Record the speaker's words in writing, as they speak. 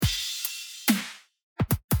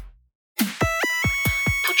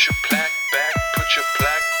Put your black back, put your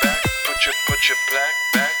black back, put your black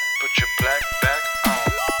back, put your black back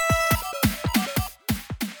on.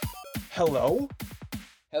 Hello?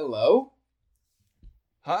 Hello?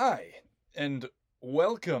 Hi, and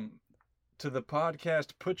welcome to the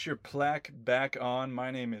podcast Put Your Plaque Back On. My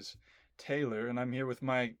name is Taylor, and I'm here with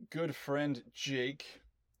my good friend Jake.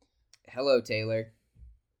 Hello, Taylor.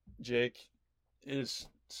 Jake, it is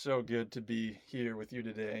so good to be here with you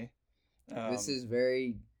today.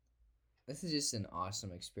 This is just an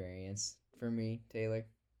awesome experience for me, Taylor.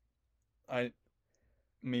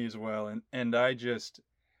 Me as well, and I just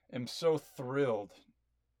am so thrilled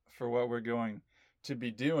for what we're going to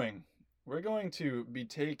be doing. We're going to be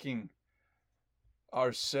taking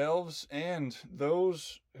ourselves and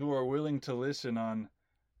those who are willing to listen on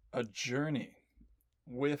a journey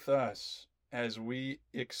with us as we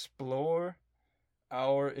explore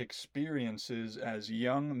our experiences as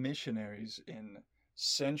young missionaries in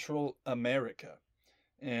Central America.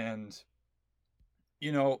 And,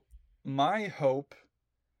 my hope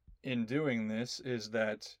in doing this is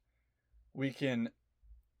that we can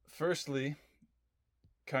firstly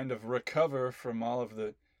kind of recover from all of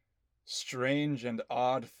the strange and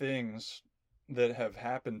odd things that have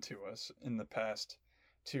happened to us in the past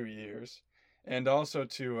 2 years, and also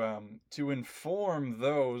to inform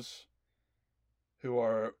those who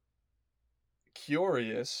are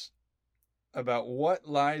curious about what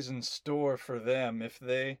lies in store for them if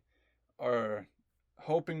they are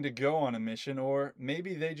hoping to go on a mission, or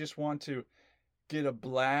maybe they just want to get a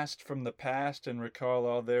blast from the past and recall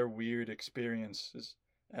all their weird experiences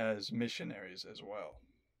as missionaries as well.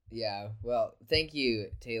 Yeah, well, thank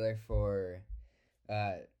you, Taylor, for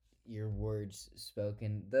your words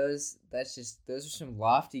spoken. Those are some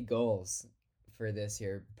lofty goals for this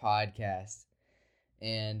here podcast.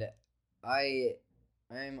 And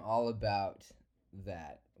I'm all about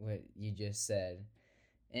that, what you just said.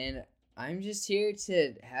 And I'm just here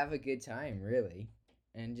to have a good time, really.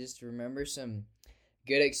 And just remember some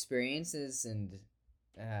good experiences and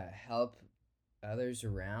help others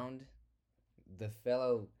around, the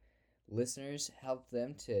fellow listeners, help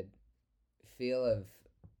them to feel of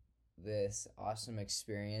this awesome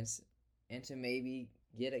experience and to maybe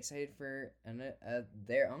get excited for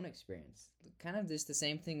their own experience. Kind of just the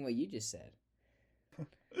same thing what you just said.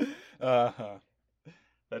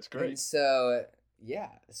 That's great. And so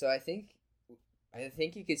I think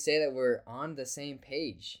you could say that we're on the same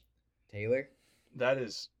page, Taylor. That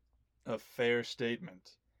is a fair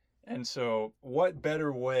statement. And so, what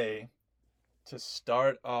better way to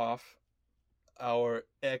start off our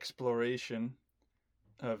exploration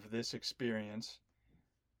of this experience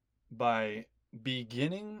by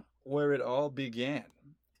beginning where it all began,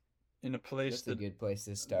 in a place That's a good place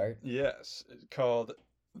to start. Yes, called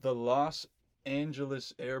the Los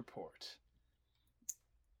Angeles Airport.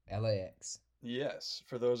 LAX. Yes,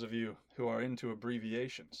 for those of you who are into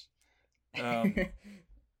abbreviations.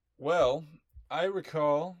 Well, I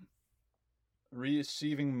recall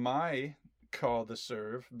receiving my call to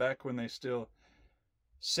serve back when they still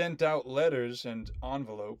sent out letters and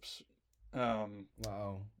envelopes.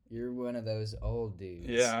 Wow, you're one of those old dudes.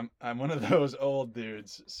 Yeah, I'm one of those old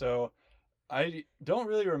dudes. So I don't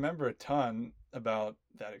really remember a ton about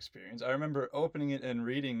that experience. I remember opening it and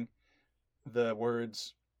reading the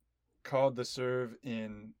words "called to serve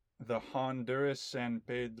in the Honduras San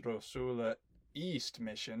Pedro Sula East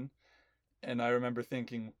mission," and I remember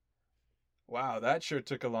thinking, wow, that sure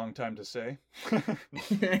took a long time to say.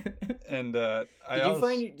 And did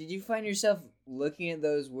you find yourself looking at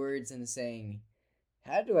those words and saying,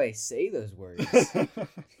 how do I say those words?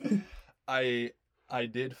 I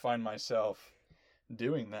did find myself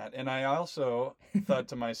doing that, and I also thought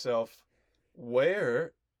to myself,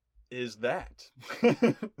 where is that?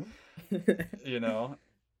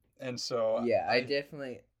 And so yeah, I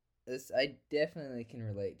definitely can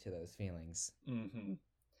relate to those feelings. Mm-hmm.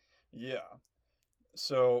 Yeah.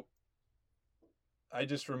 So I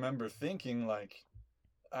just remember thinking, like,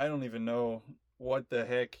 I don't even know what the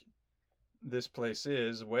heck this place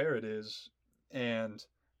is, where it is. And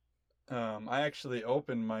I actually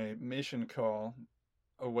opened my mission call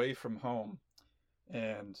away from home,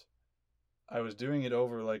 and I was doing it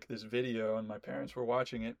over like this video, and my parents were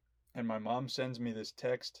watching it, and my mom sends me this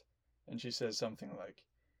text, and she says something like,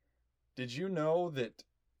 "Did you know that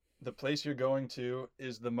the place you're going to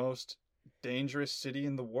is the most dangerous city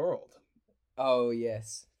in the world?" Oh,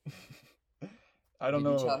 yes. I don't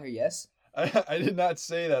know. Did you tell her yes? I did not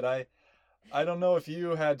say that. I don't know if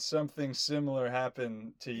you had something similar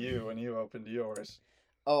happen to you when you opened yours.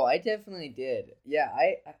 Oh, I definitely did. Yeah,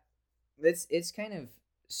 it's kind of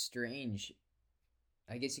strange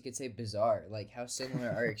I guess you could say bizarre, like how similar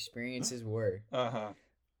our experiences were. Uh-huh.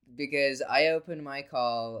 Because I opened my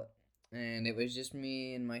call and it was just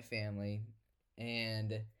me and my family,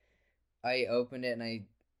 and I opened it and I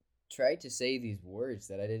tried to say these words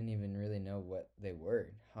that I didn't even really know what they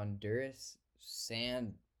were. Honduras,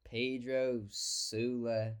 San Pedro,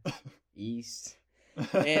 Sula, East.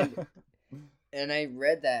 And and I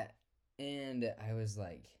read that and I was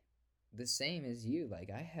like, the same as you. Like,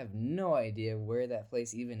 I have no idea where that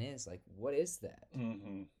place even is. Like, what is that?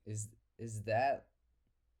 Mm-hmm. Is that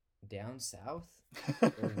down south?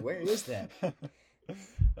 Or where is that?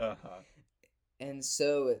 Uh-huh. And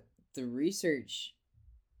so the research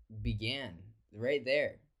began right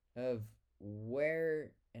there of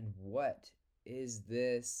where and what is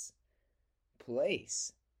this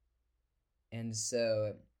place. And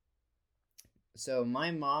so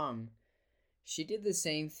my mom, she did the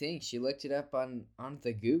same thing. She looked it up on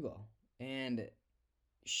the Google, and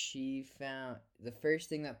she found the first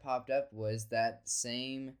thing that popped up was that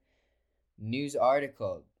same news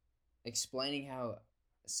article explaining how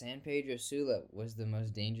San Pedro Sula was the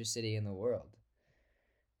most dangerous city in the world.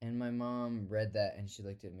 And my mom read that and she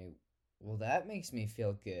looked at me, well, that makes me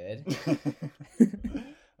feel good.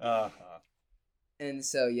 Uh-huh. And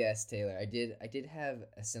so, yes, Taylor, I did have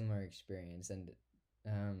a similar experience, and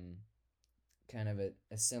kind of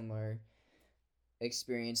a similar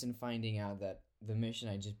experience in finding out that the mission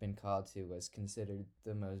I'd just been called to was considered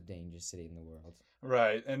the most dangerous city in the world.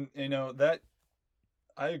 Right. And that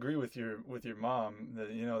I agree with your mom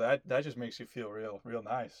that that just makes you feel real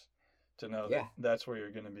nice to know that Yeah. that's where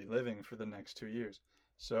you're going to be living for the next 2 years.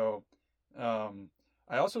 So,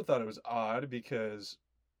 I also thought it was odd because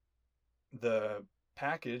the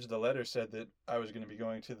the letter said that I was going to be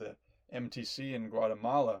going to the MTC in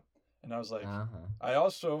Guatemala, and I was like, Uh-huh. I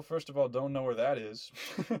also, first of all, don't know where that is,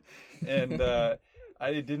 and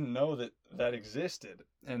I didn't know that existed,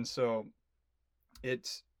 and so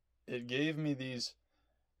it gave me these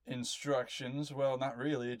instructions. Well, not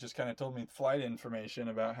really. It just kind of told me flight information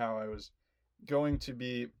about how I was going to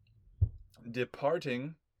be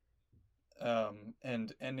departing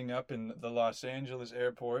and ending up in the Los Angeles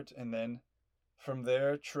airport, and then from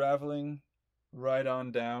there traveling right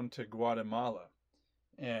on down to Guatemala.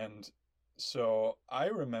 And so I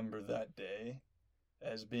remember that day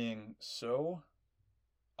as being so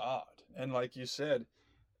odd. And like you said,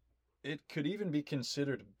 it could even be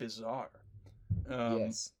considered bizarre.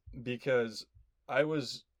 Yes. Because I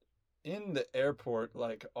was in the airport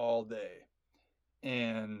like all day.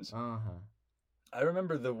 And Uh-huh. I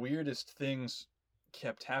remember the weirdest things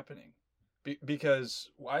kept happening. Because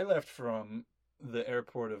I left from the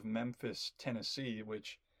airport of Memphis, Tennessee,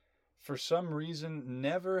 which for some reason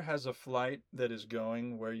never has a flight that is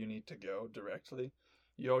going where you need to go directly.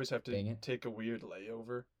 You always have to Dang it. take a weird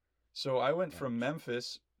layover. So I went from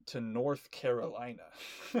Memphis to North Carolina,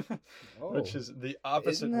 which Oh. is the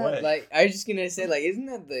opposite Isn't that way. like, I was just gonna say, like, isn't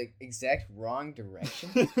that the exact wrong direction?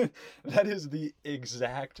 That is the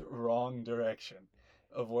exact wrong direction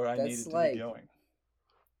of where I That's needed to like- be going.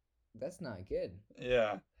 That's not good.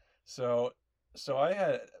 Yeah. So I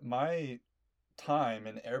had my time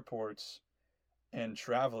in airports and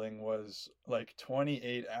traveling was like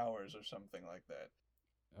 28 hours or something like that.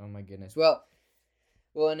 Oh my goodness. Well,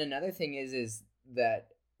 and another thing is that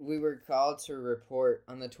we were called to report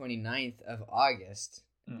on the 29th of August.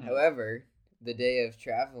 Mhm. However, the day of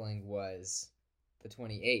traveling was the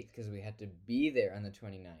 28th because we had to be there on the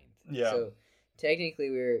 29th. Yeah. So technically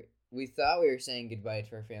we thought we were saying goodbye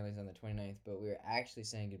to our families on the 29th, but we were actually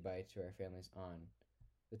saying goodbye to our families on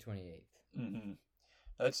the 28th. Mm-hmm.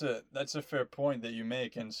 That's a fair point that you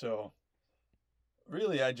make, and so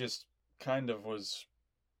really I just kind of was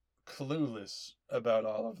clueless about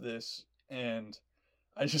all of this, and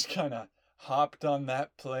I just kind of hopped on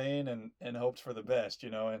that plane and hoped for the best,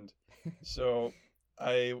 and so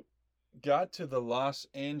I got to the Los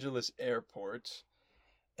Angeles airport,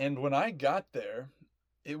 and when I got there,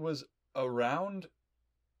 it was around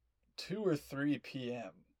 2 or 3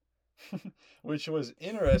 p.m., which was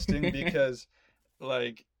interesting because,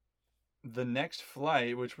 like, the next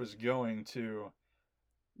flight, which was going to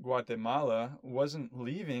Guatemala, wasn't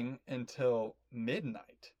leaving until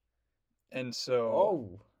midnight. And so,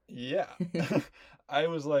 Oh. yeah, I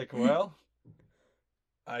was like, well,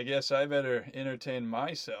 I guess I better entertain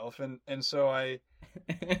myself. And so I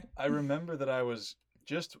remember that I was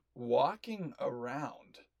just walking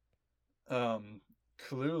around,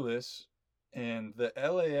 clueless, and the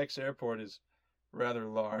LAX airport is rather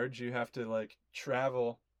large. You have to like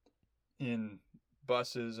travel in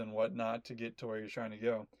buses and whatnot to get to where you're trying to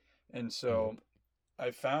go. And so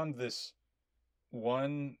I found this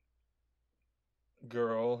one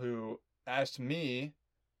girl who asked me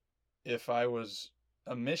if I was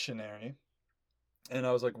a missionary. And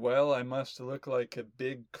I was like, well, I must look like a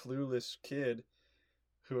big clueless kid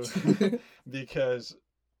who, because,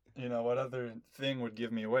 what other thing would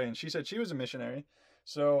give me away? And she said she was a missionary.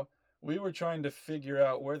 So we were trying to figure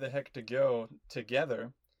out where the heck to go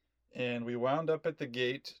together. And we wound up at the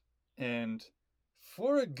gate, and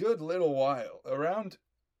for a good little while, around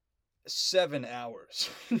 7 hours,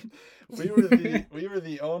 we were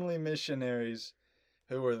the only missionaries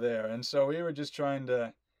who were there. And so we were just trying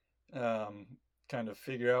to kind of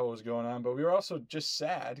figure out what was going on, but we were also just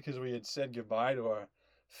sad because we had said goodbye to our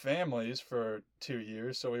families for 2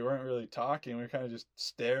 years, so we weren't really talking. We were kind of just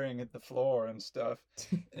staring at the floor and stuff,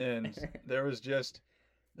 and there was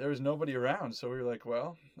nobody around. So we were like,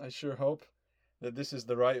 well, I sure hope that this is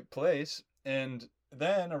the right place. And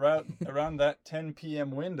then around that 10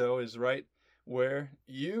 p.m. window is right where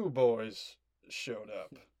you boys showed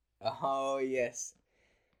up. Oh yes,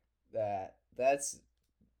 that's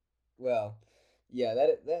well, yeah,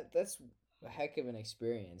 that's a heck of an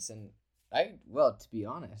experience. And to be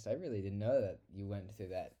honest, I really didn't know that you went through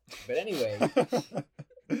that. But anyway,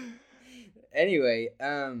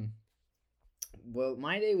 well,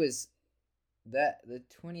 my day was the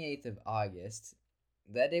 28th of August.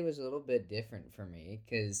 That day was a little bit different for me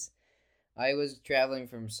because I was traveling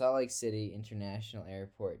from Salt Lake City International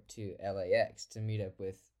Airport to LAX to meet up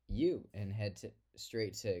with you and head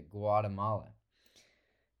straight to Guatemala.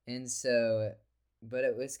 And so, but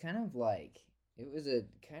it was kind of like, it was a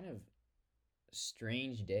kind of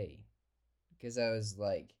strange day because I was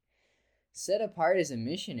like set apart as a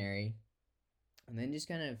missionary and then just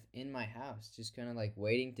kind of in my house, just kind of like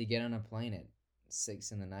waiting to get on a plane at 6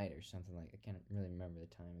 p.m. or something. Like, I can't really remember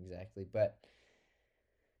the time exactly, but,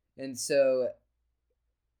 and so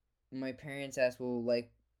my parents asked, well,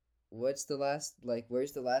 like, where's the last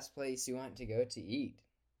place you want to go to eat?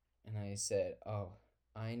 And I said, oh,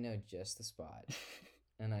 I know just the spot.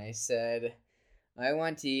 And I said, I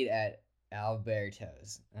want to eat at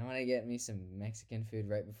Alberto's. I want to get me some Mexican food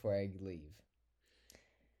right before I leave.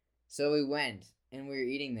 So we went, and we were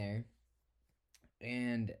eating there,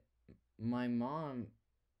 and my mom,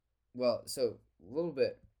 so a little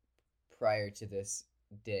bit prior to this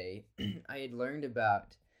day, I had learned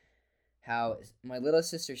about how my little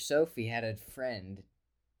sister Sophie had a friend,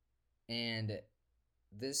 and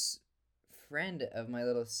this friend of my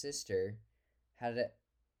little sister had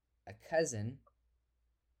a cousin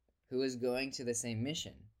who was going to the same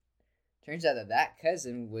mission. Turns out that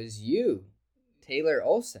cousin was you, Taylor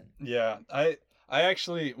Olson. Yeah, I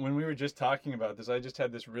actually, when we were just talking about this, I just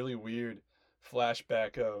had this really weird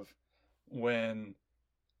flashback of when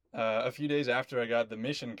a few days after I got the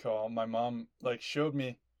mission call, my mom showed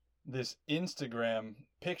me this Instagram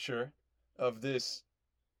picture of this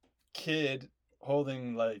kid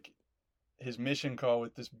holding his mission call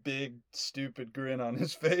with this big stupid grin on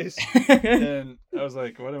his face. And I was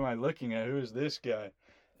like, what am I looking at? Who is this guy?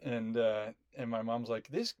 And my mom's like,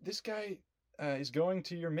 this guy is going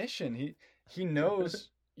to your mission. He knows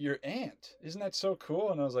your aunt. Isn't that so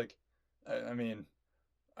cool? And I was like, I mean,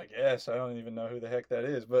 I guess I don't even know who the heck that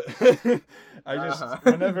is, but I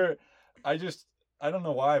don't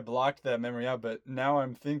know why I blocked that memory out, but now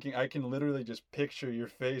I'm thinking I can literally just picture your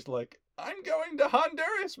face like, I'm going to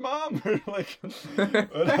Honduras, Mom, or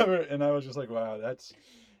whatever. And I was just like, wow,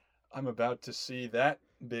 I'm about to see that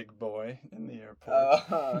big boy in the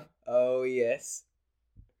airport. Oh yes.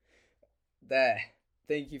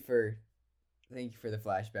 Thank you for the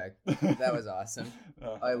flashback. That was awesome.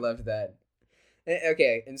 I loved that.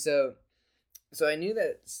 Okay, and so I knew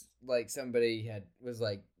that somebody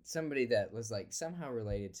that was somehow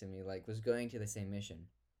related to me, was going to the same mission.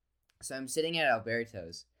 So I'm sitting at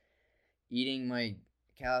Alberto's, eating my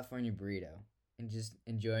California burrito and just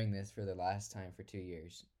enjoying this for the last time for 2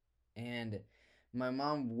 years. And my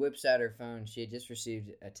mom whips out her phone. She had just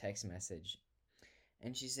received a text message.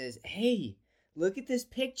 And she says, hey, look at this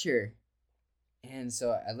picture. And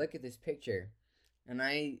so I look at this picture, and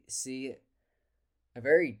I see a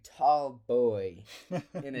very tall boy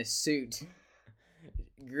in a suit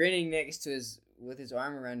grinning next to with his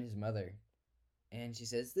arm around his mother. And she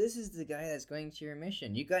says, this is the guy that's going to your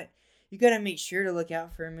mission. You got to make sure to look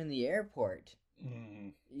out for him in the airport.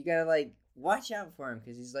 Mm. You got to watch out for him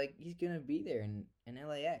because he's going to be there in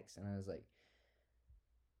LAX. And I was like,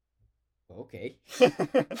 okay.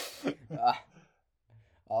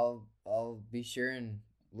 I'll be sure and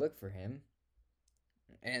look for him.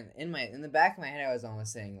 And in the back of my head, I was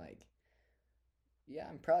almost saying yeah,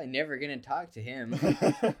 I'm probably never gonna talk to him.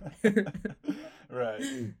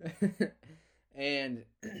 Right. And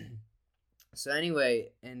so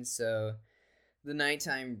anyway, and so the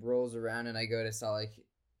nighttime rolls around and I go to Salt Lake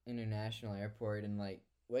International Airport, and like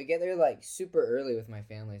we get there like super early with my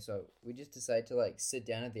family, so we just decide to like sit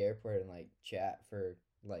down at the airport and like chat for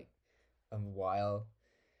like a while.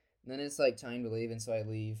 And then it's like time to leave, and so I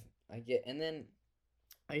leave. And then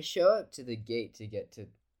I show up to the gate to get to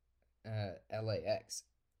LAX,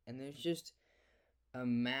 and there's just a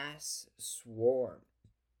mass swarm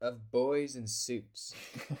of boys in suits,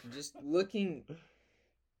 just looking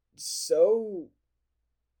so,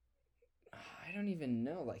 I don't even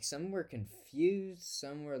know, like some were confused,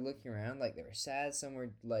 some were looking around like they were sad, some were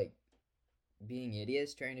like being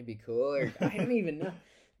idiots trying to be cool, or I don't even know.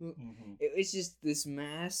 Mhm. It was just this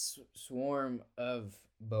mass swarm of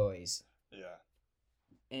boys. Yeah.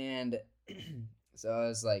 And so I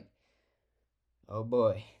was like, oh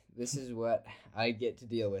boy, this is what I get to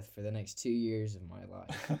deal with for the next 2 years of my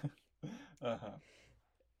life. Uh-huh.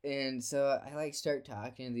 And so I like start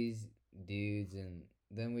talking to these dudes, and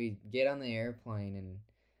then we get on the airplane and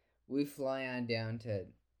we fly on down to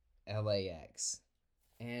LAX.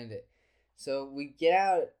 And so we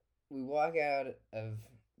walk out of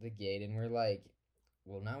the gate, and we're like,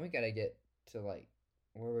 well, now we gotta get to like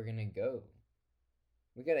where we're gonna go.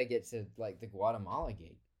 We gotta get to like the Guatemala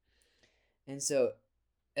gate. And so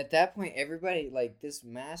at that point, everybody, like this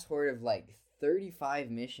mass horde of like 35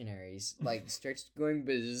 missionaries, like starts going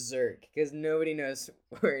berserk because nobody knows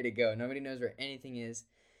where to go. Nobody knows where anything is.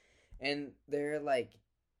 And they're like,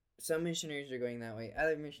 some missionaries are going that way,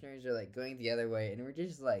 other missionaries are like going the other way. And we're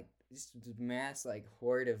just like, this mass like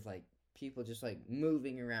horde of like people just like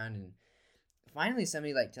moving around. And finally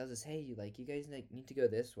somebody like tells us, hey, like you guys like need to go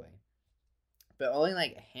this way. But only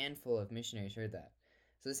like a handful of missionaries heard that.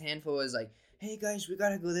 So this handful was like, hey guys, we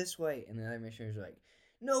gotta go this way. And the other missionaries were like,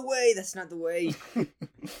 no way, that's not the way.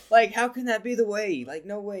 Like, how can that be the way? Like,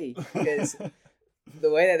 no way. Because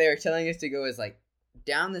the way that they were telling us to go is like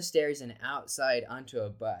down the stairs and outside onto a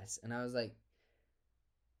bus. And I was like,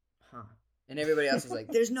 huh. And everybody else was like,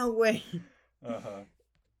 there's no way. Uh-huh.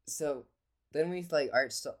 So then we like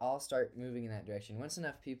all start moving in that direction. Once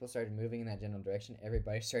enough people started moving in that general direction,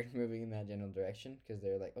 everybody started moving in that general direction because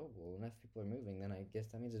they're like, oh, well, enough people are moving, then I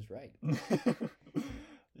guess that means it's right.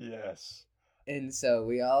 Yes. And so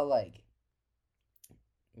we all like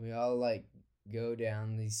go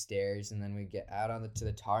down these stairs, and then we get out to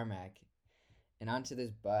the tarmac and onto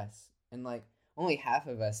this bus. And like only half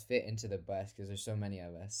of us fit into the bus because there's so many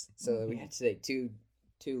of us. So we had to take two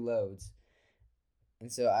loads.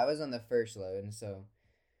 And so I was on the first load, and so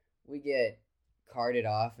we get carted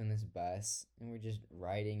off in this bus, and we're just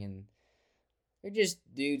riding, and they're just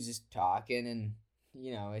dudes just talking, and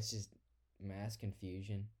you know, it's just mass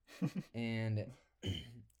confusion. and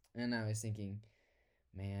I was thinking,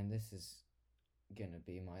 man, this is gonna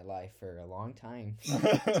be my life for a long time.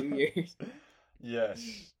 2 years.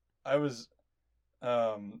 Yes. I was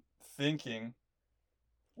thinking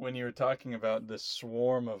when you were talking about the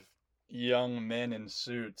swarm of young men in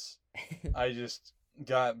suits, I just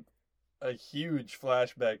got a huge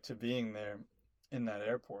flashback to being there in that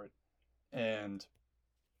airport. And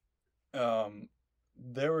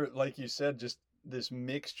there were, like you said, just this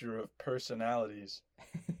mixture of personalities.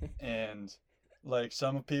 And like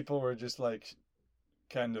some people were just like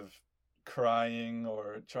kind of crying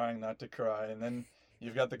or trying not to cry, and then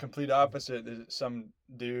you've got the complete opposite. Some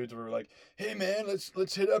dudes were like, hey man,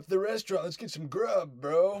 let's hit up the restaurant, let's get some grub,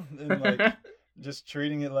 bro, and like just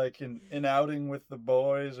treating it like an outing with the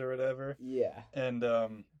boys or whatever. Yeah. And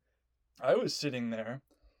I was sitting there,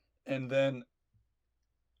 and then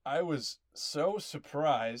I was so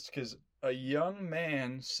surprised because a young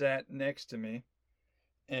man sat next to me,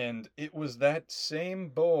 and it was that same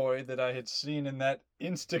boy that I had seen in that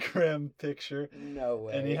Instagram picture. No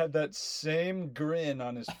way. And he had that same grin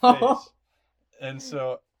on his face. And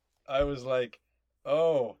so I was like,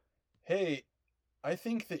 oh, hey, I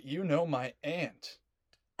think that you know my aunt.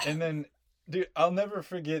 And then, dude, I'll never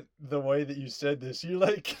forget the way that you said this. You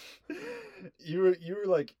like, you were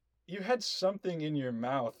like, you had something in your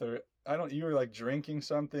mouth, or you were like drinking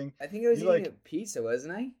something. I think I was You, eating like- a pizza,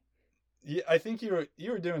 wasn't I? Yeah, I think you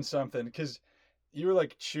were doing something because you were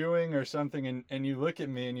like chewing or something, and you look at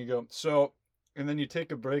me and you go, so, and then you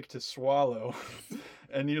take a break to swallow,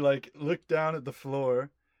 and you like look down at the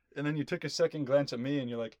floor, and then you took a second glance at me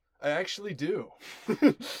and you're like, I actually do.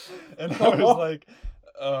 And I was like,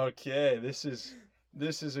 okay, this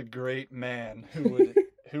is a great man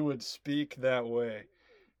who would speak that way.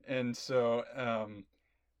 And so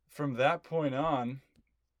from that point on,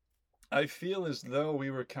 I feel as though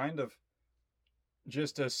we were kind of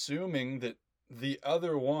just assuming that the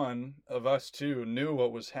other one of us two knew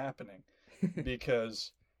what was happening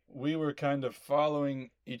because we were kind of following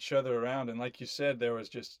each other around, and like you said, there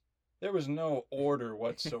was no order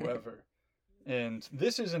whatsoever. And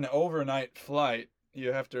this is an overnight flight,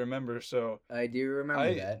 you have to remember. So I do remember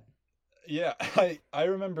I that. yeah, I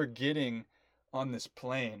remember getting on this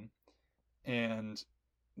plane, and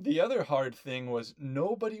the other hard thing was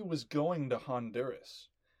nobody was going to Honduras.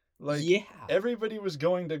 Like, Yeah. everybody was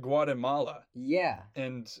going to Guatemala. Yeah.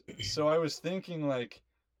 And so I was thinking, like,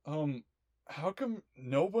 how come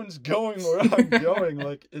no one's going where I'm going?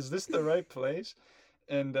 Like, is this the right place?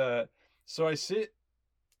 And so I sit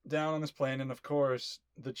down on this plane, and of course,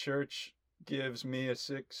 the church gives me, a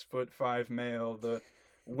 6'5" male, the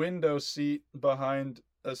window seat behind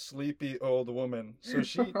a sleepy old woman. So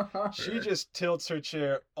she just tilts her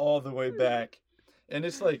chair all the way back, and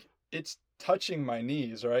it's like it's touching my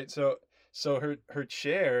knees, right? So her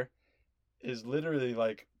chair is literally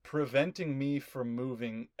like preventing me from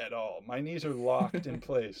moving at all. My knees are locked in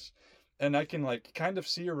place. And I can like kind of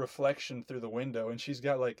see a reflection through the window, and she's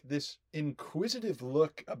got like this inquisitive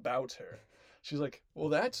look about her. She's like, "Well,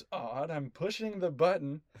 that's odd. I'm pushing the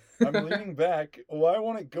button. I'm leaning back. Why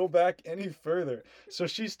won't it go back any further?" So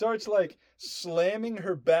she starts like slamming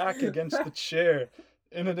her back against the chair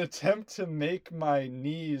in an attempt to make my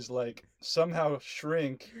knees like somehow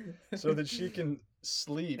shrink so that she can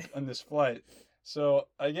sleep on this flight. So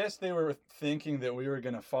I guess they were thinking that we were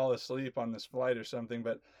going to fall asleep on this flight or something,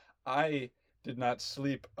 but I did not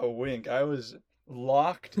sleep a wink. I was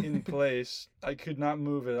locked in place. I could not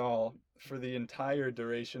move at all for the entire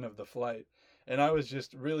duration of the flight. And I was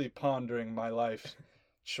just really pondering my life's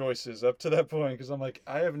choices up to that point, because I'm like,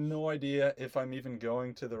 I have no idea if I'm even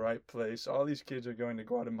going to the right place. All these kids are going to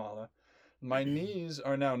Guatemala. My knees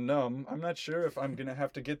are now numb. I'm not sure if I'm going to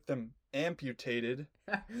have to get them amputated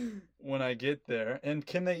when I get there. And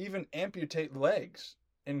can they even amputate legs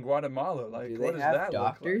in Guatemala? Like, Do what they does have that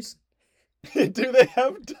doctors? look like? Do they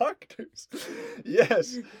have doctors?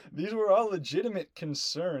 Yes, these were all legitimate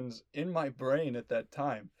concerns in my brain at that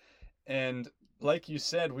time. And like you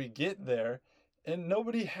said, we get there and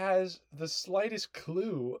nobody has the slightest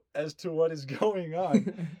clue as to what is going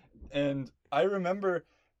on. And I remember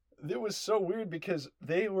it was so weird because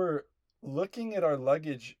they were looking at our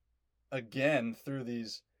luggage again through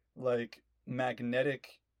these like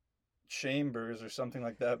magnetic chambers or something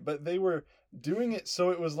like that, but they were doing it so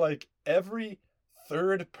it was like every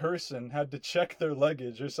third person had to check their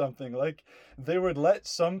luggage or something. Like, they would let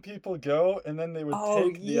some people go and then they would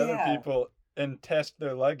take the other people and test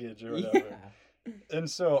their luggage or whatever. Yeah. And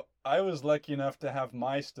so I was lucky enough to have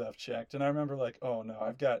my stuff checked, and I remember like, oh no,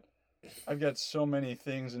 I've got so many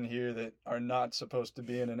things in here that are not supposed to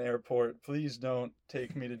be in an airport. Please don't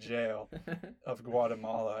take me to jail of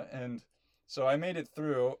Guatemala. And so I made it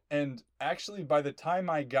through, and actually by the time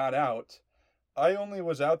I got out, I only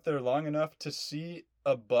was out there long enough to see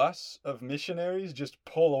a bus of missionaries just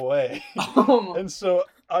pull away. Oh And so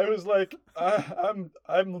I was like, I've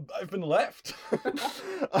been left.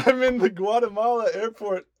 I'm in the Guatemala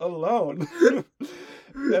airport alone.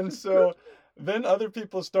 And so then other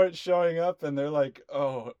people start showing up and they're like,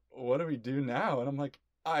 "Oh, what do we do now?" And I'm like,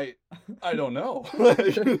 I don't know.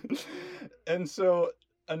 And so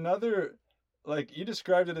another, like, you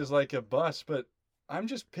described it as like a bus, but I'm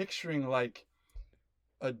just picturing like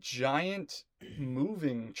a giant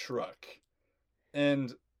moving truck.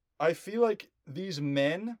 And I feel like these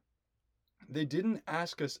men, they didn't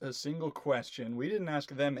ask us a single question. We didn't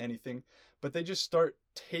ask them anything, but they just start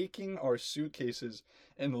taking our suitcases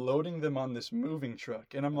and loading them on this moving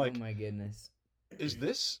truck. And I'm like, oh my goodness. is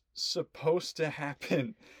this supposed to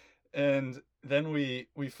happen? And then we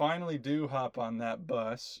finally do hop on that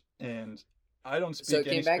bus, and I don't So speak it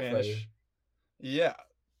any came back for you. Spanish. Yeah,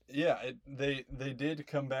 yeah. They did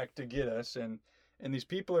come back to get us, and these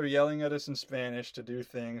people are yelling at us in Spanish to do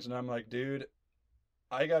things, and I'm like, dude,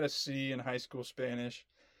 I got a C in high school Spanish,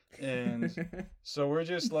 and so we're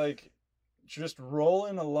just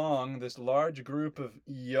rolling along, this large group of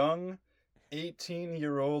young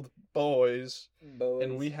 18-year-old boys,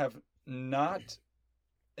 and we have not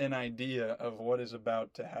an idea of what is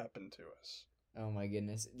about to happen to us. Oh my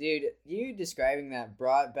goodness. Dude, you describing that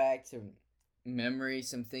brought back to memory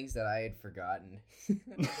some things that I had forgotten.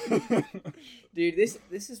 Dude,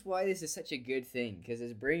 this is why this is such a good thing, because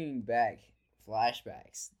it's bringing back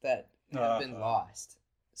flashbacks that have been lost.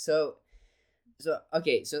 So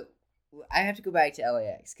okay, so I have to go back to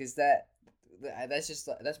LAX, because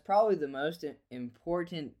that's probably the most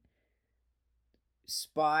important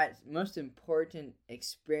spot, most important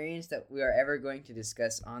experience that we are ever going to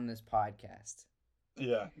discuss on this podcast.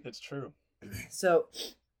 Yeah, it's true. So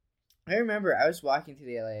I remember I was walking through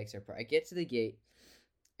the LAX airport. I get to the gate,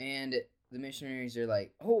 and the missionaries are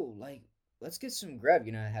like, "Oh, like let's get some grub."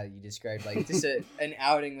 You know how you described like just an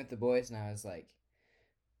outing with the boys, and I was like,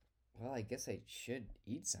 "Well, I guess I should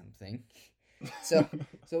eat something." So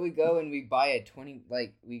we go and we buy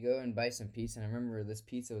we go and buy some pizza, and I remember this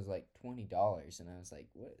pizza was like $20, and I was like,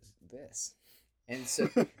 "What is this?" And so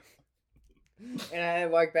and I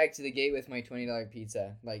walked back to the gate with my $20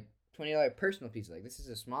 pizza, like $20 personal pizza. Like, this is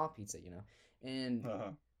a small pizza, you know? And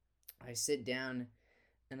I sit down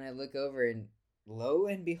and I look over, and lo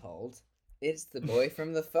and behold, it's the boy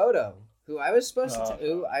from the photo who I was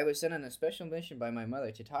who I was sent on a special mission by my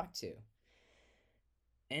mother to talk to.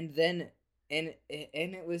 And then, and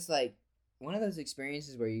it was like one of those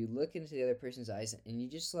experiences where you look into the other person's eyes and you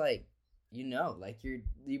just like, you know, like you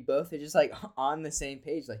both are just like on the same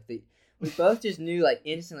page. Like we both just knew like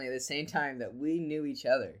instantly at the same time that we knew each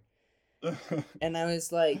other. And I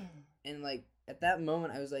was like, and like at that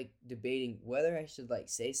moment I was like debating whether I should like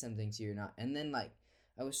say something to you or not. And then like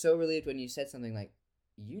I was so relieved when you said something like,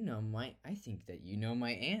 I think that you know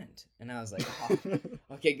my aunt. And I was like, oh,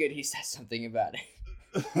 okay, good, he said something about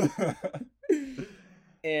it.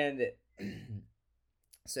 And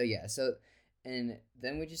so yeah, and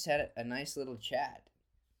then we just had a nice little chat,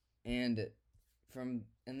 and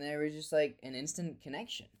there was just like an instant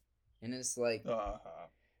connection, and it's like,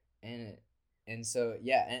 and so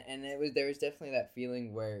yeah, and there was definitely that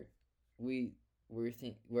feeling where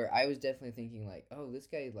where I was definitely thinking like, oh, this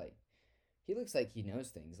guy, like, he looks like he knows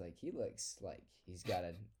things, like he looks like he's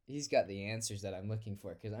got the answers that I'm looking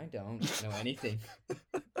for, because I don't know anything.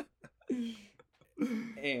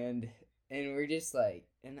 And we're just like,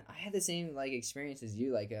 and I had the same like experience as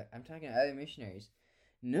you. Like I'm talking to other missionaries.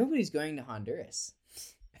 Nobody's going to Honduras.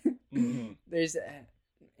 Mm-hmm.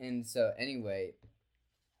 And so anyway,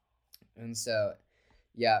 and so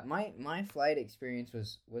yeah, my flight experience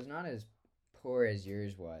was not as poor as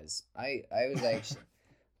yours was. I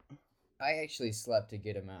actually slept a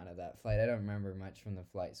good amount of that flight. I don't remember much from the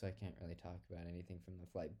flight, so I can't really talk about anything from the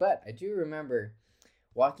flight. But I do remember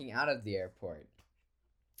walking out of the airport.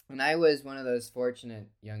 And I was one of those fortunate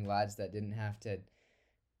young lads that didn't have to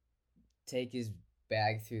take his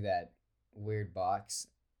bag through that weird box.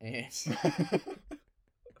 And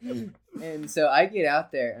and so I get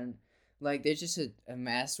out there, and like there's just a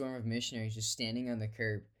mass swarm of missionaries just standing on the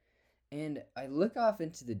curb. And I look off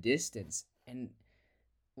into the distance, and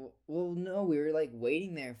well, no, we were like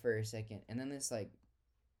waiting there for a second, and then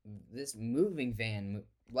this moving van,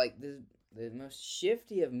 like the most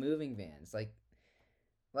shifty of moving vans, like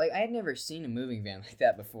I had never seen a moving van like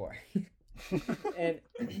that before. And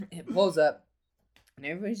it pulls up, and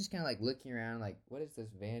everybody's just kind of like looking around, like, what is this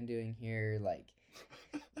van doing here?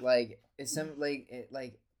 Like it's some like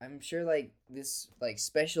I'm sure like this like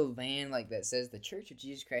special van like that says the Church of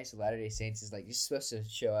Jesus Christ of Latter-day Saints is like just supposed to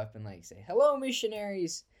show up and like say, hello,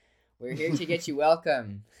 missionaries, we're here to get you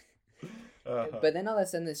welcome. But then all of a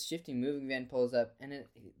sudden this shifting moving van pulls up, and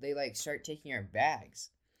they like start taking our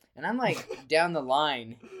bags. And I'm like down the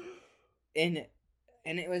line, and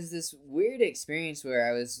it was this weird experience where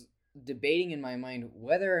I was debating in my mind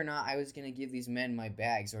whether or not I was going to give these men my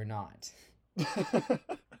bags or not.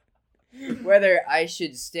 Whether I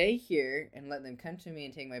should stay here and let them come to me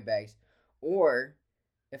and take my bags, or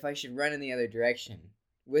if I should run in the other direction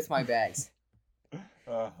with my bags.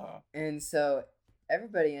 And so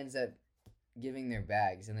everybody ends up giving their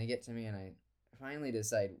bags, and they get to me, and I finally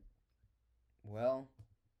decide, well,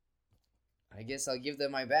 I guess I'll give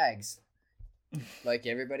them my bags like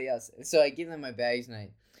everybody else. So I give them my bags, and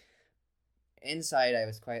inside I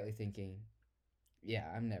was quietly thinking,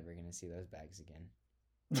 yeah, I'm never going to see those bags again.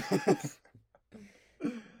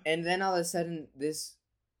 And then all of a sudden this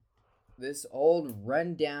old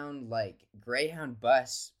rundown like Greyhound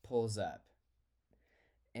bus pulls up,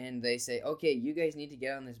 and they say, okay, you guys need to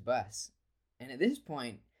get on this bus. And at this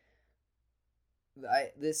point,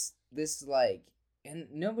 and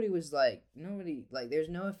there's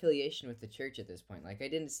no affiliation with the church at this point. Like, I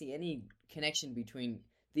didn't see any connection between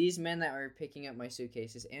these men that were picking up my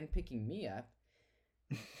suitcases and picking me up,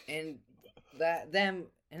 and them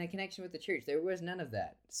and a connection with the church. There was none of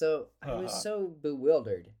that. So I was so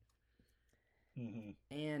bewildered. Mm-hmm.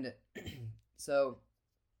 And so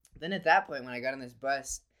then at that point, when I got on this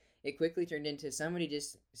bus, it quickly turned into somebody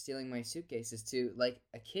just stealing my suitcases to like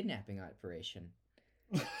a kidnapping operation.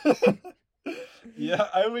 Yeah,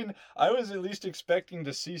 I mean, I was at least expecting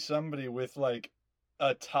to see somebody with like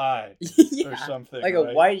a tie or something, like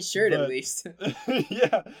right? A white shirt at least.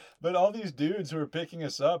 Yeah, but all these dudes who were picking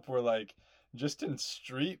us up were like just in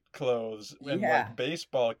street clothes and like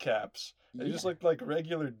baseball caps, They just Yeah. looked like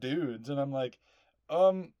regular dudes, and I'm like,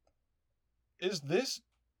 um, is this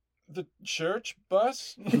the church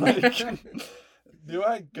bus? Like, do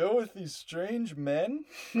I go with these strange men?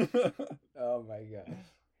 Oh my gosh.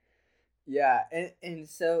 Yeah, and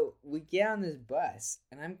so we get on this bus,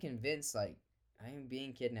 and I'm convinced like I am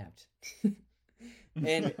being kidnapped.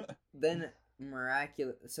 And then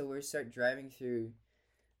miraculous, so we start driving through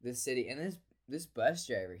the city, and this bus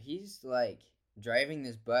driver, he's like driving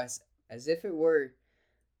this bus as if it were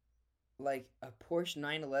like a Porsche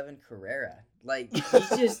 911 Carrera. Like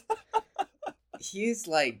he's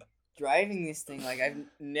like driving this thing like I've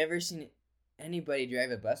never seen anybody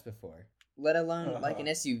drive a bus before, let alone like an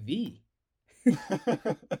SUV.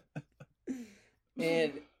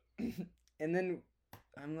 And and then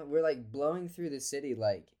we're like blowing through the city,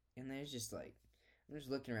 like, and there's just like I'm just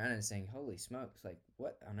looking around and saying, "Holy smokes! Like,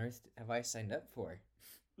 what on earth have I signed up for?"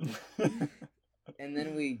 And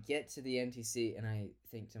then we get to the MTC, and I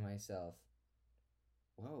think to myself,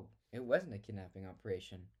 "Whoa! It wasn't a kidnapping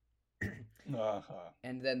operation."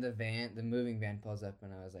 And then the moving van pulls up,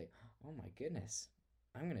 and I was like, "Oh my goodness!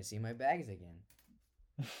 I'm gonna see my bags again."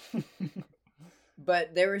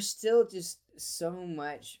 But there was still just so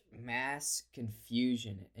much mass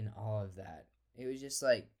confusion in all of that. It was just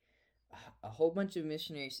like a whole bunch of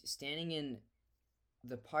missionaries standing in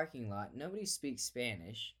the parking lot. Nobody speaks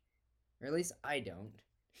Spanish, or at least I don't.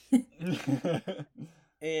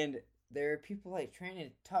 And there are people like trying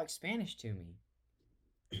to talk Spanish to me.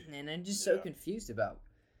 And I'm just so confused about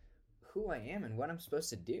who I am and what I'm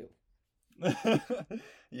supposed to do.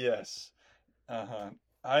 Yes.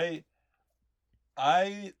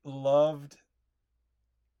 I loved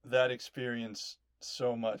that experience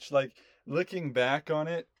so much. Like, looking back on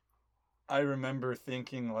it, I remember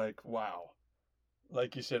thinking like, wow,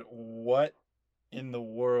 like you said, what in the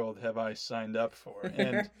world have I signed up for?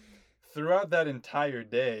 And throughout that entire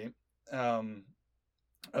day,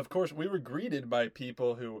 of course, we were greeted by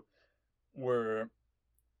people who were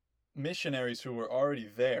missionaries who were already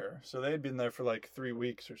there. So they had been there for like 3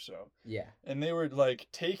 weeks or so. Yeah. And they were like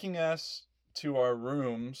taking us to our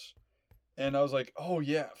rooms, and I was like, oh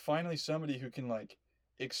yeah, finally somebody who can like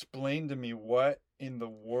explain to me what in the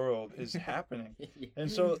world is happening.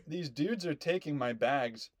 And so these dudes are taking my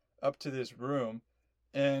bags up to this room,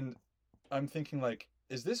 and I'm thinking like,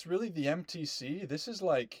 is this really the MTC? This is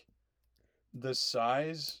like the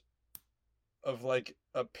size of like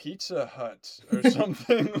a Pizza Hut or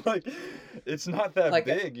something. Like, it's not that like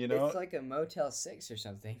big, you know? It's like a Motel 6 or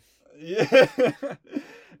something. Yeah.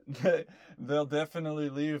 They'll definitely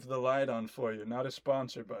leave the light on for you. Not a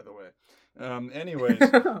sponsor, by the way. Anyways,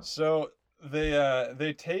 so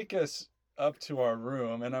they take us up to our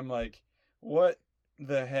room, and I'm like, what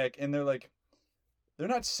the heck? And they're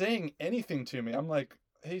not saying anything to me. I'm like,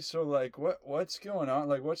 hey, so like what's going on?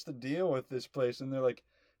 Like, what's the deal with this place? And they're like,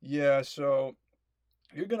 yeah, so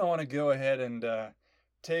you're gonna want to go ahead and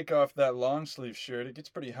take off that long sleeve shirt. It gets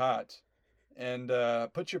pretty hot. And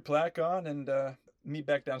put your plaque on and meet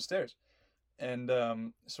back downstairs. And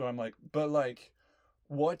so I'm like, but like,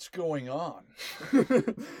 what's going on?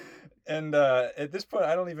 And at this point,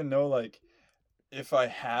 I don't even know like if I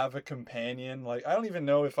have a companion. Like, I don't even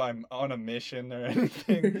know if I'm on a mission or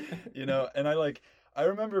anything, you know. And I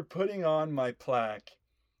remember putting on my plaque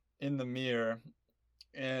in the mirror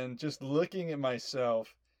and just looking at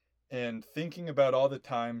myself and thinking about all the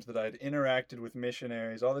times that I'd interacted with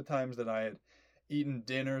missionaries, all the times that I had eaten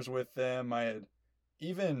dinners with them. I had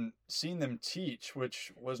even seen them teach,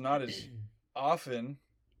 which was not as often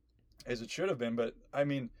as it should have been. But I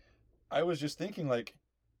mean, I was just thinking like,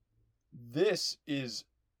 this is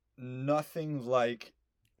nothing like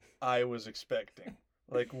I was expecting.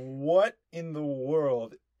 Like, what in the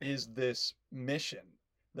world is this mission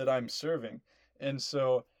that I'm serving? And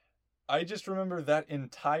so I just remember that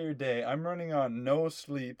entire day, I'm running on no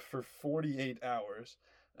sleep for 48 hours.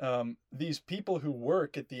 These people who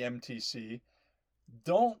work at the MTC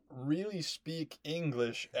don't really speak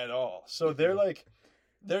English at all. So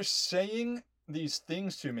they're saying these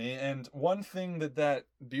things to me. And one thing that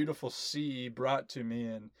beautiful C brought to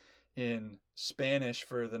me in Spanish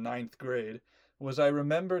for the 9th grade was I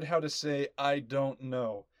remembered how to say, I don't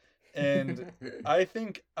know. And I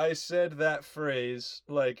think I said that phrase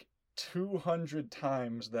like 200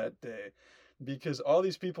 times that day, because all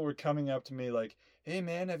these people were coming up to me like, hey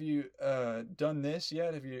man, have you done this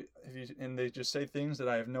yet? Have you, and they just say things that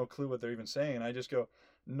I have no clue what they're even saying. And I just go,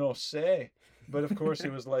 no sé. But of course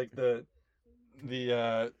it was like the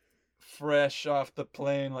fresh off the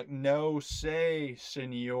plane, like, no sé,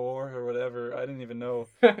 senor, or whatever. I didn't even know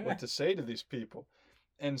what to say to these people.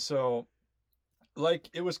 And so like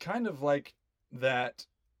it was kind of like that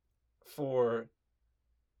for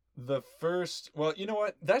the first, well, you know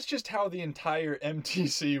what? That's just how the entire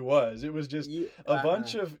MTC was. It was just a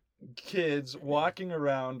bunch of kids walking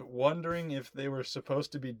around wondering if they were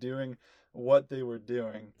supposed to be doing what they were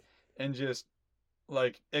doing, and just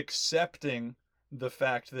like accepting the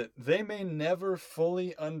fact that they may never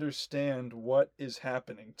fully understand what is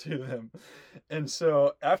happening to them. And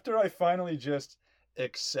so after I finally just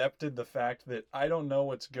accepted the fact that I don't know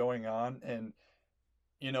what's going on, and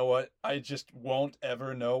you know what, I just won't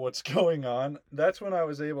ever know what's going on, that's when I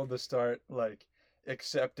was able to start like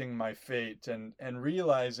accepting my fate, and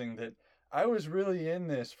realizing that I was really in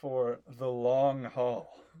this for the long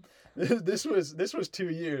haul. This was 2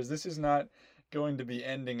 years. This is not going to be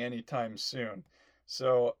ending anytime soon.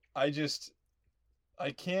 So I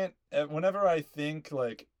can't, whenever I think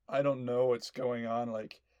like I don't know what's going on,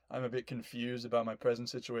 like I'm a bit confused about my present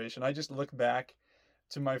situation, I just look back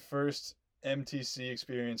to my first MTC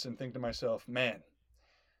experience and think to myself, man,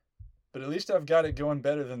 but at least I've got it going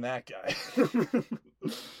better than that guy.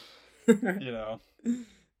 You know?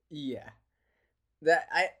 Yeah. That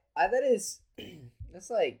is that's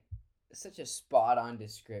like such a spot on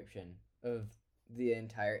description of the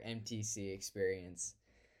entire MTC experience.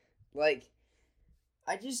 Like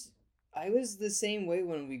I was the same way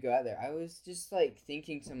when we got there. I was just like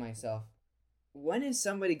thinking to myself, when is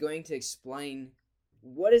somebody going to explain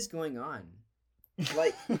what is going on?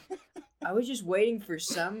 Like I was just waiting for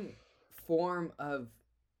some form of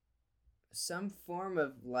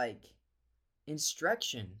like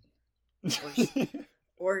instruction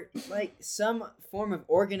or like some form of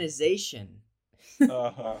organization.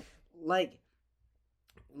 Uh-huh. like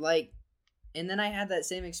and then I had that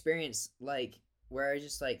same experience like where I was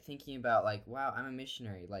just like thinking about like, wow, I'm a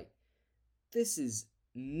missionary. Like this is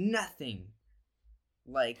nothing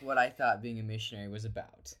like what I thought being a missionary was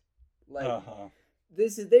about. Like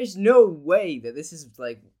there's no way that this is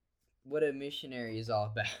like what a missionary is all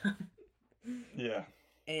about. Yeah.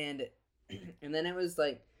 And then it was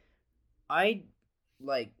like I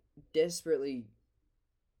was desperately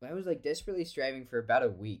striving for about a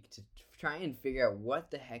week to try and figure out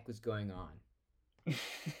what the heck was going on.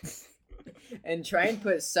 And try and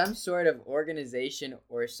put some sort of organization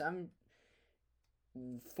or some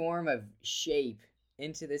form of shape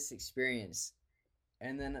into this experience.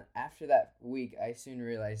 And then after that week, I soon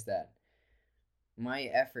realized that my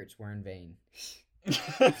efforts were in vain.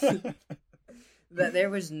 That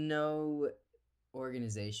there was no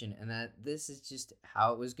organization, and that this is just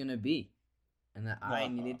how it was going to be. And that I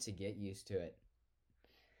needed to get used to it.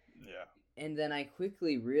 Yeah. And then I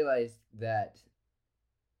quickly realized that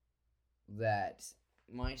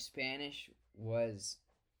my Spanish was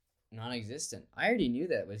non-existent. I already knew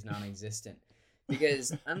that it was non-existent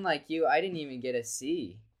because unlike you, I didn't even get a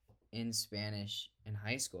C in Spanish in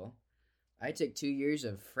high school. I took 2 years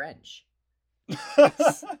of French.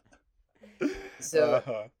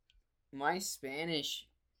 So my Spanish,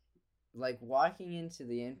 like walking into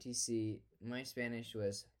the MTC, my Spanish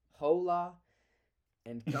was hola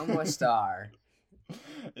and como estar.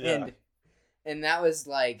 Yeah. And that was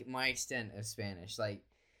like my extent of Spanish. Like,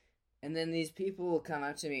 and then these people will come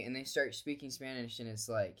up to me and they start speaking Spanish, and it's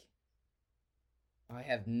like, I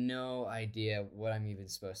have no idea what I'm even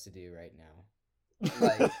supposed to do right now.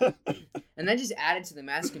 Like, and that just added to the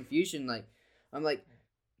mass confusion. Like, I'm like,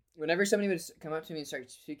 whenever somebody would come up to me and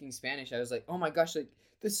start speaking Spanish, I was like, oh my gosh, like,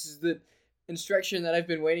 this is the instruction that I've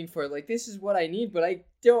been waiting for. Like, this is what I need, but I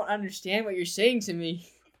don't understand what you're saying to me.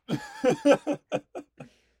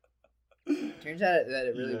 Turns out that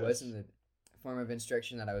it really wasn't the form of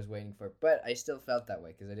instruction that I was waiting for, but I still felt that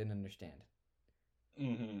way because I didn't understand.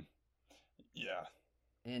 Mm-hmm. Yeah.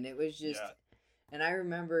 And it was just, and I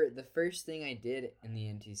remember the first thing I did in the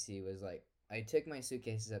MTC was like, I took my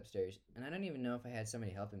suitcases upstairs, and I don't even know if I had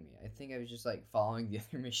somebody helping me. I think I was just like following the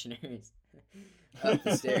other missionaries up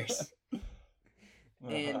the stairs.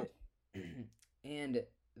 And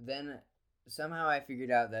then somehow I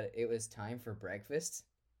figured out that it was time for breakfast.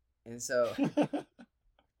 And so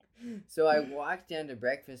I walked down to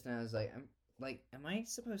breakfast, and I was like, am I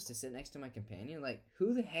supposed to sit next to my companion? Like,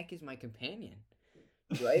 who the heck is my companion?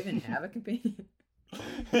 Do I even have a companion?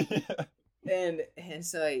 And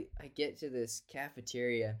so I get to this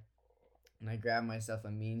cafeteria, and I grab myself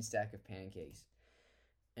a mean stack of pancakes.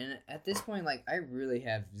 And at this point, like, I really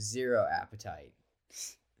have zero appetite.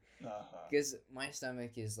 Because my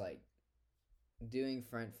stomach is, like, doing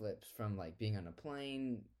front flips from, like, being on a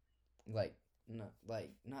plane,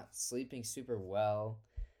 not sleeping super well,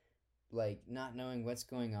 like, not knowing what's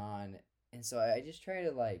going on. And so I just try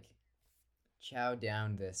to, like, chow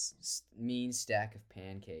down this mean stack of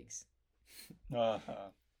pancakes. Uh-huh.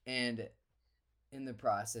 And in the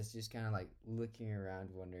process, just kind of like looking around,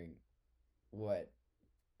 wondering, what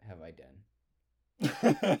have I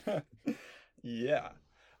done? Yeah.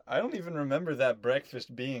 I don't even remember that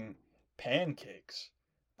breakfast being pancakes.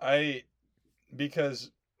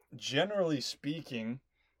 Because generally speaking,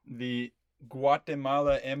 the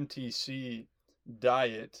Guatemala MTC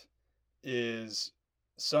diet is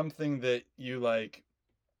something that you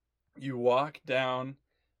walk down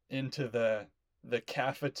into the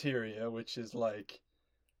cafeteria, which is like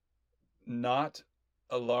not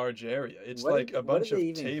a large area. It's like a bunch of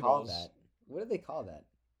tables. What do they call that?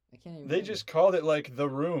 I can't even They remember. just called it like the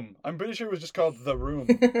room. I'm pretty sure it was just called the room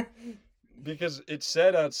because it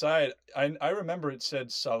said outside. I remember it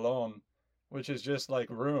said salon, which is just like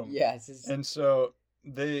room. Yeah, it's just... And so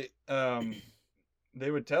they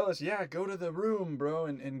would tell us, yeah, go to the room, bro,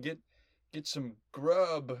 and get some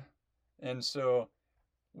grub. And so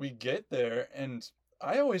we get there, and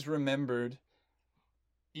I always remembered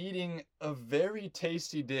eating a very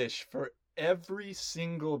tasty dish for every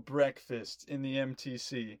single breakfast in the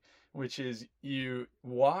MTC, which is you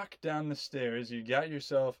walk down the stairs, you got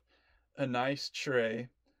yourself a nice tray,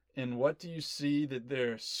 and what do you see that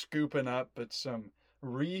they're scooping up but some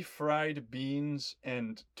refried beans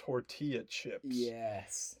and tortilla chips?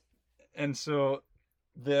 Yes. And so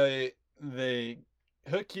they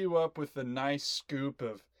hook you up with a nice scoop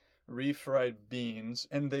of refried beans,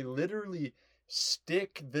 and they literally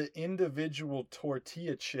stick the individual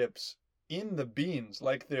tortilla chips in the beans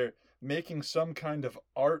like they're making some kind of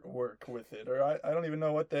artwork with it, or I don't even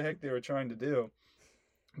know what the heck they were trying to do.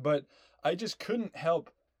 But I just couldn't help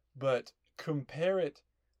but compare it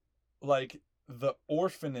like the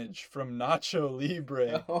orphanage from Nacho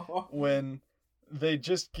Libre when they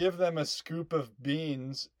just give them a scoop of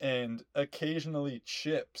beans and occasionally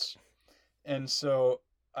chips. And so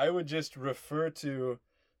I would just refer to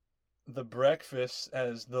the breakfast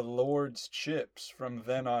as the Lord's chips from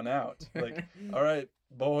then on out. Like, all right,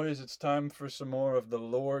 boys, it's time for some more of the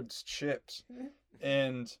Lord's chips.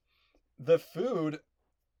 And the food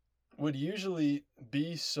would usually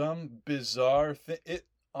be some bizarre thing. It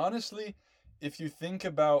honestly, if you think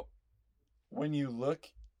about when you look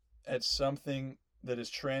at something that is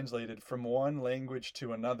translated from one language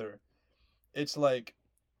to another, it's like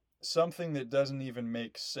something that doesn't even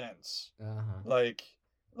make sense. Uh-huh.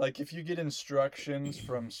 Like if you get instructions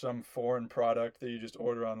from some foreign product that you just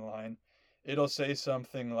order online, it'll say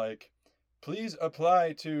something like, please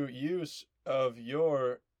apply to use of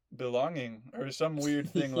your belonging, or some weird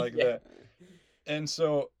thing like Yeah. that. And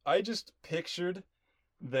so I just pictured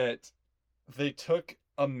that they took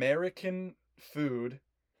American food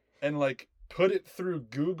and like put it through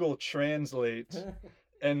Google Translate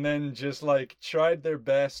and then just like tried their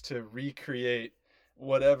best to recreate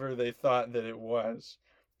whatever they thought that it was.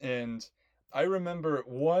 And I remember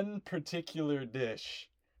one particular dish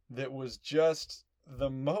that was just the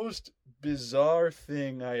most bizarre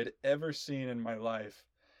thing I had ever seen in my life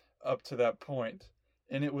up to that point.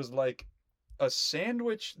 And it was like a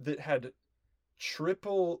sandwich that had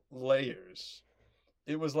triple layers.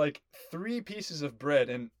 It was like 3 pieces of bread,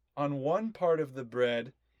 and on one part of the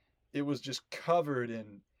bread, it was just covered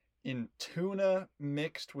in tuna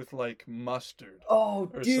mixed with like mustard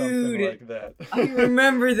Oh, or dude. something like that. I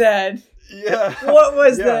remember that. Yeah. What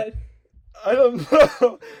was Yeah. that? I don't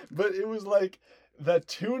know, but it was like the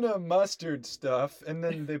tuna mustard stuff, and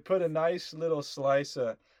then they put a nice little slice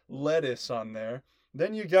of lettuce on there.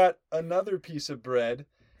 Then you got another piece of bread,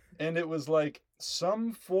 and it was like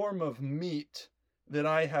some form of meat that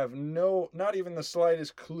I have not even the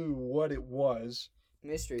slightest clue what it was.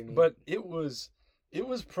 Mystery meat. But it was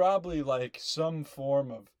probably like some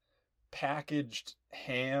form of packaged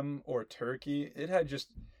ham or turkey.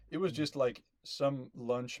 It was just like some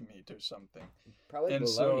lunch meat or something. Probably and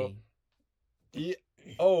bologna.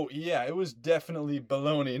 Yeah, it was definitely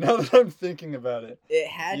bologna now that I'm thinking about it. It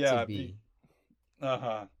had Yeah, to be.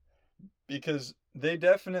 Uh-huh. Because they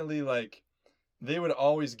definitely they would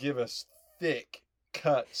always give us thick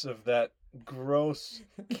cuts of that gross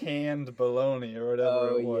canned bologna or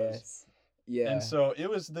whatever it was. Yes. Yeah. And so it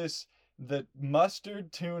was the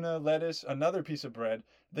mustard, tuna, lettuce, another piece of bread.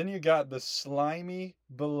 Then you got the slimy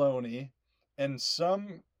bologna and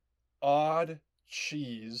some odd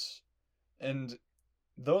cheese. And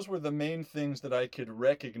those were the main things that I could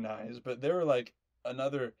recognize. But there were like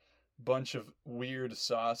another bunch of weird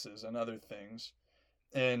sauces and other things.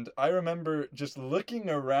 And I remember just looking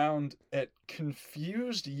around at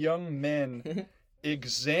confused young men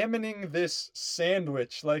examining this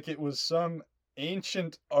sandwich like it was some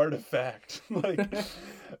ancient artifact. Like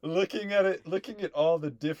looking at it, looking at all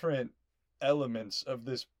the different elements of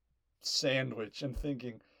this sandwich and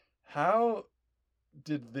thinking, how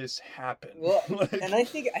did this happen? Well, Like, and I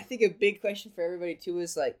think a big question for everybody too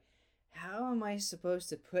is like, how am I supposed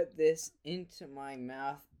to put this into my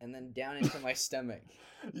mouth and then down into my stomach?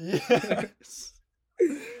 yes.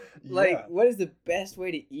 Like, Yeah. what is the best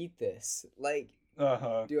way to eat this? Like,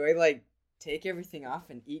 Uh-huh. do I like take everything off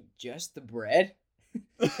and eat just the bread?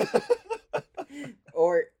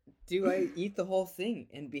 Or do I eat the whole thing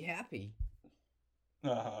and be happy?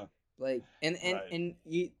 Uh-huh. Like, and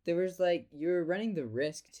Right. there was like, you were running the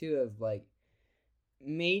risk too of like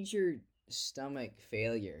major stomach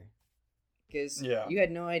failure, because Yeah. you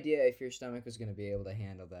had no idea if your stomach was going to be able to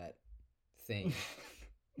handle that thing.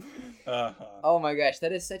 Uh-huh. Oh my gosh,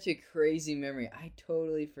 that is such a crazy memory. I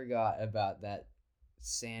totally forgot about that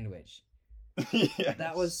sandwich. Yes.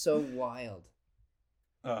 That was so wild.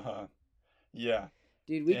 Uh-huh. Yeah.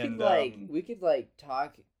 Dude, we And, could like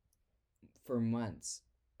talk for months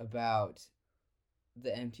about the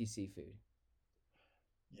MTC food.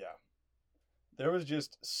 Yeah. There was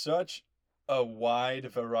just such a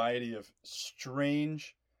wide variety of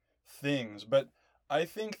strange things, but I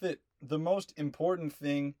think that the most important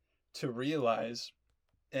thing to realize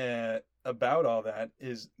about all that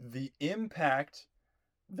is the impact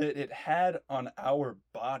that it had on our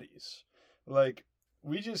bodies. Like,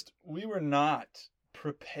 we were not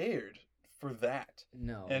prepared for that.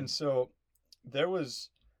 No. And so there was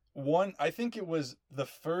I think it was the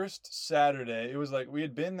first Saturday. It was like we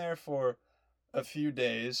had been there for a few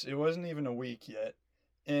days. It wasn't even a week yet.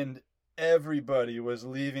 And everybody was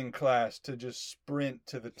leaving class to just sprint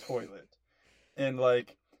to the toilet. And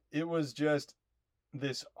like, it was just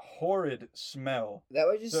this horrid smell. That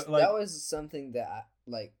was just So, like- that was something that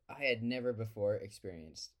I had never before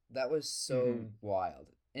experienced. That was so Mhm. wild.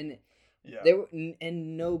 And Yeah.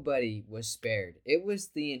 and nobody was spared. It was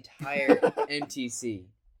the entire MTC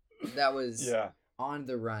that was Yeah. on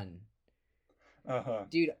the run. Uh-huh.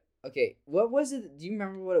 Dude, okay, what was it? Do you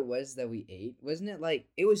remember what it was that we ate? Wasn't it like,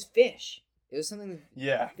 it was fish. It was something with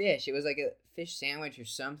Yeah. fish. It was like a fish sandwich or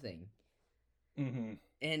something. Mm-hmm.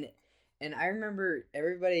 And I remember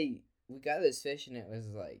we got this fish and it was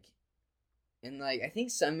like, and like, I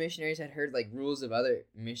think some missionaries had heard like rules of other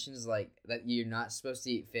missions, like that you're not supposed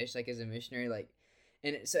to eat fish, like as a missionary, like,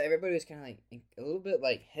 and so everybody was kind of like a little bit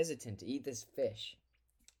like hesitant to eat this fish,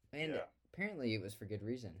 and Yeah. apparently it was for good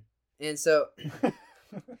reason. And so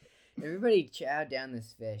everybody chowed down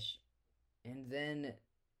this fish, and then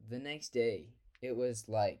the next day it was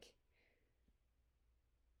like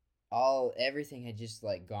everything had just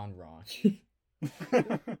like gone wrong.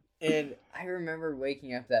 And I remember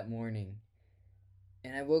waking up that morning,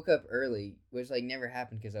 and I woke up early, which like never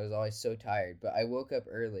happened because I was always so tired, but I woke up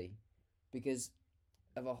early because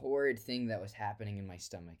of a horrid thing that was happening in my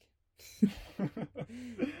stomach.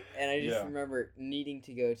 And I just Yeah. remember needing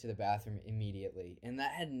to go to the bathroom immediately, and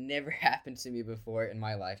that had never happened to me before in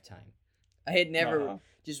my lifetime. I had never Uh-huh.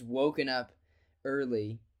 just woken up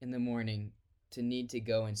early in the morning to need to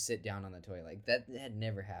go and sit down on the toilet. Like, that had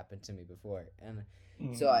never happened to me before. And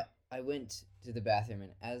so Mhm. I went to the bathroom,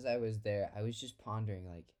 and as I was there, I was just pondering,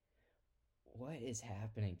 like, what is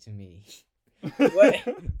happening to me?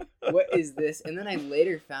 What is this? And then I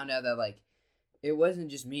later found out that, like, it wasn't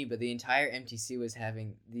just me, but the entire MTC was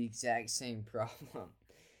having the exact same problem.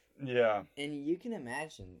 Yeah. And you can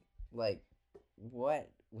imagine, like, what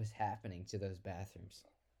was happening to those bathrooms.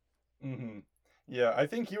 Mm-hmm. Yeah, I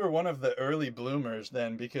think you were one of the early bloomers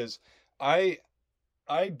then, because I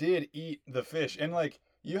did eat the fish, and like,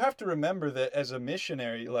 you have to remember that as a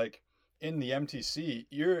missionary, like in the MTC,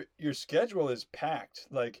 your schedule is packed.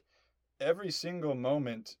 Like, every single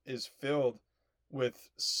moment is filled with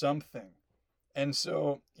something. And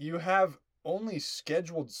so you have only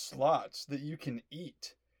scheduled slots that you can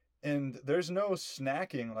eat. And there's no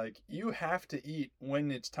snacking. Like, you have to eat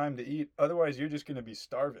when it's time to eat. Otherwise, you're just going to be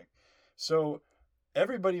starving. So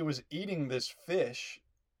everybody was eating this fish.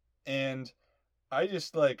 And I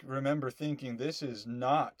just like remember thinking, this is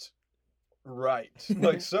not right.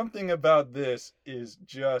 Like, something about this is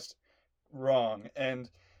just wrong. And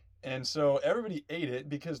so everybody ate it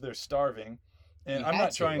because they're starving. And You I'm had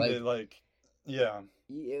not to, trying to like, yeah.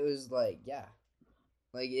 It was like, yeah.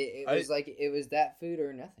 Like, it I- was like, it was that food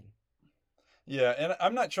or nothing. Yeah, and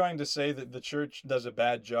I'm not trying to say that the church does a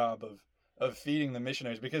bad job of feeding the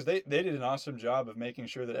missionaries, because they did an awesome job of making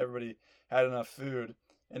sure that everybody had enough food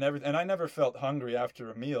and everything. And I never felt hungry after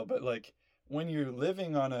a meal, but like, when you're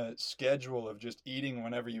living on a schedule of just eating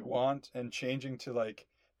whenever you want and changing to like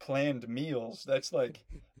planned meals, that's like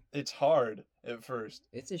it's hard at first.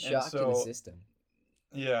 It's a shock to the so- system.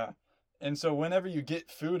 Yeah. And so whenever you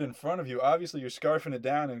get food in front of you, obviously you're scarfing it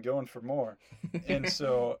down and going for more. And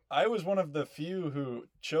so I was one of the few who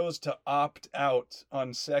chose to opt out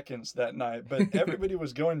on seconds that night, but everybody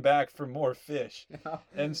was going back for more fish.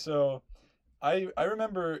 And so I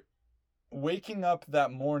remember waking up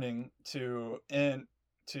that morning I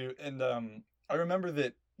remember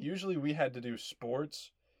that usually we had to do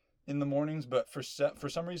sports in the mornings, but for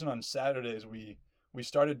some reason on Saturdays we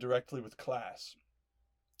started directly with class.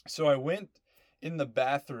 So I went in the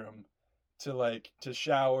bathroom to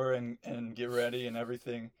shower and get ready and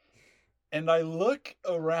everything. And I look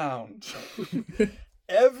around.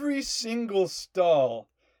 Every single stall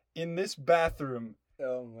in this bathroom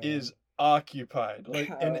is occupied.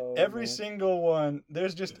 And every single one,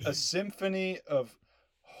 there's just a symphony of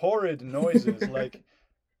horrid noises.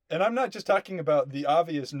 And I'm not just talking about the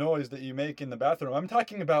obvious noise that you make in the bathroom. I'm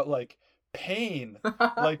talking about pain,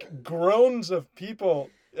 groans of people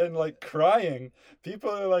and crying. People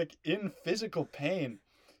are in physical pain.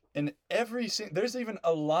 And there's even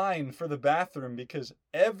a line for the bathroom because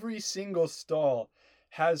every single stall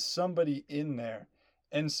has somebody in there.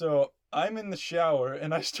 And so I'm in the shower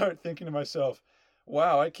and I start thinking to myself,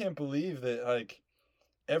 wow, I can't believe that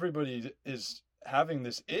everybody is having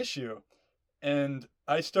this issue. And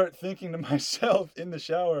I start thinking to myself in the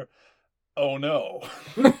shower, oh no.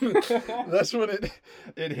 That's when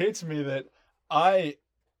it hits me that I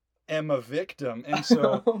am a victim. And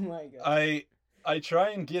so oh my God. I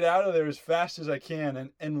try and get out of there as fast as I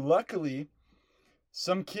can. And luckily,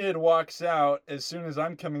 some kid walks out as soon as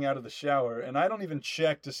I'm coming out of the shower. And I don't even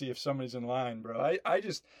check to see if somebody's in line, bro. I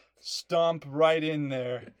just stomp right in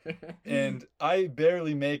there. And I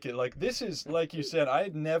barely make it. This is, like you said, I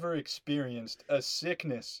had never experienced a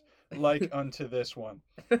sickness like unto this one.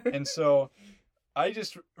 And so I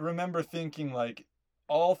just remember thinking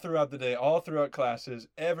all throughout the day, all throughout classes,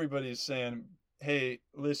 everybody's saying, hey,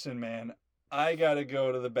 listen, man, I gotta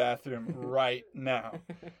go to the bathroom right now.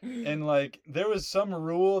 And there was some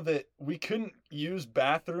rule that we couldn't use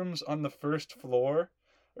bathrooms on the first floor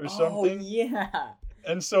or something. Oh, yeah.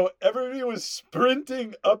 And so everybody was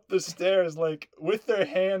sprinting up the stairs, with their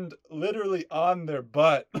hand literally on their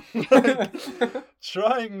butt,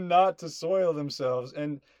 trying not to soil themselves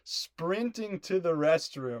and sprinting to the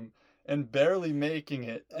restroom and barely making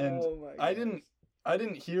it. And Oh my I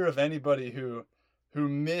didn't hear of anybody who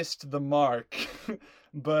missed the mark,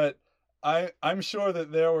 but I'm sure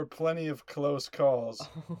that there were plenty of close calls.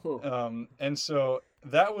 Oh. And so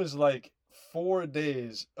that was 4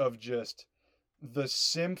 days of just the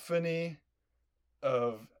symphony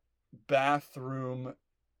of bathroom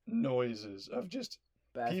noises, of just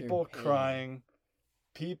Bathroom people pain. crying,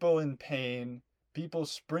 people in pain, people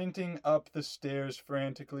sprinting up the stairs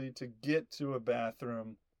frantically to get to a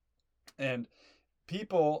bathroom, and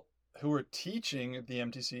people who were teaching at the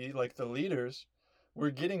MTC, the leaders, were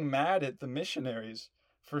getting mad at the missionaries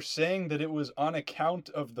for saying that it was on account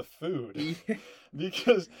of the food.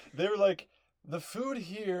 Because they were the food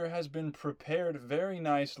here has been prepared very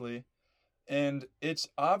nicely, and it's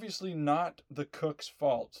obviously not the cook's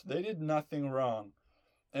fault. They did nothing wrong.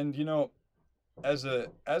 And as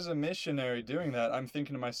a missionary doing that, I'm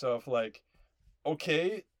thinking to myself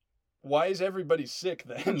okay, why is everybody sick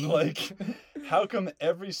then? How come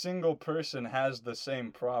every single person has the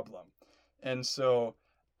same problem? And so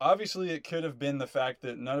obviously it could have been the fact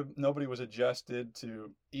that nobody was adjusted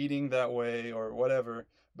to eating that way or whatever,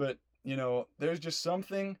 but there's just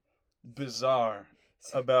something bizarre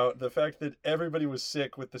about the fact that everybody was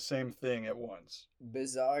sick with the same thing at once.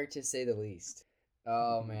 Bizarre to say the least.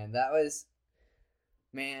 Oh man, that was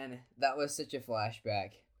such a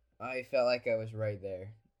flashback. I felt like I was right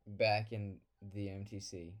there, back in the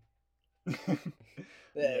MTC.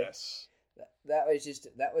 Yes.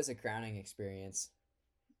 That was a crowning experience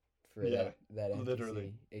for that MTC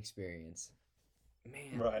literally. experience.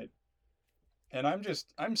 Man. Right. And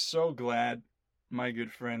I'm so glad, my good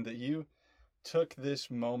friend, that you took this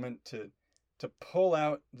moment to pull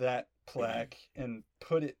out that plaque and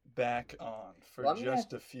put it back on for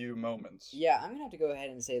a few moments. Yeah, I'm going to have to go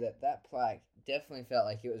ahead and say that plaque definitely felt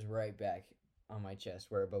like it was right back on my chest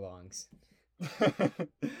where it belongs.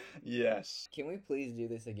 Yes. Can we please do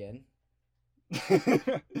this again?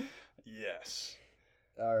 Yes.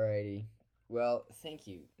 Alrighty. Well, thank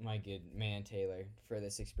you, my good man Taylor, for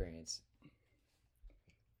this experience.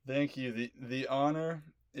 Thank you. The honor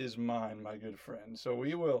is mine, my good friend. So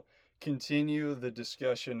we will continue the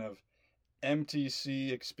discussion of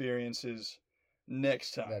MTC experiences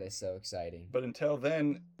next time. That is so exciting. But until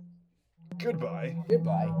then, goodbye.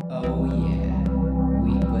 Goodbye. Oh yeah.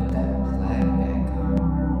 we put that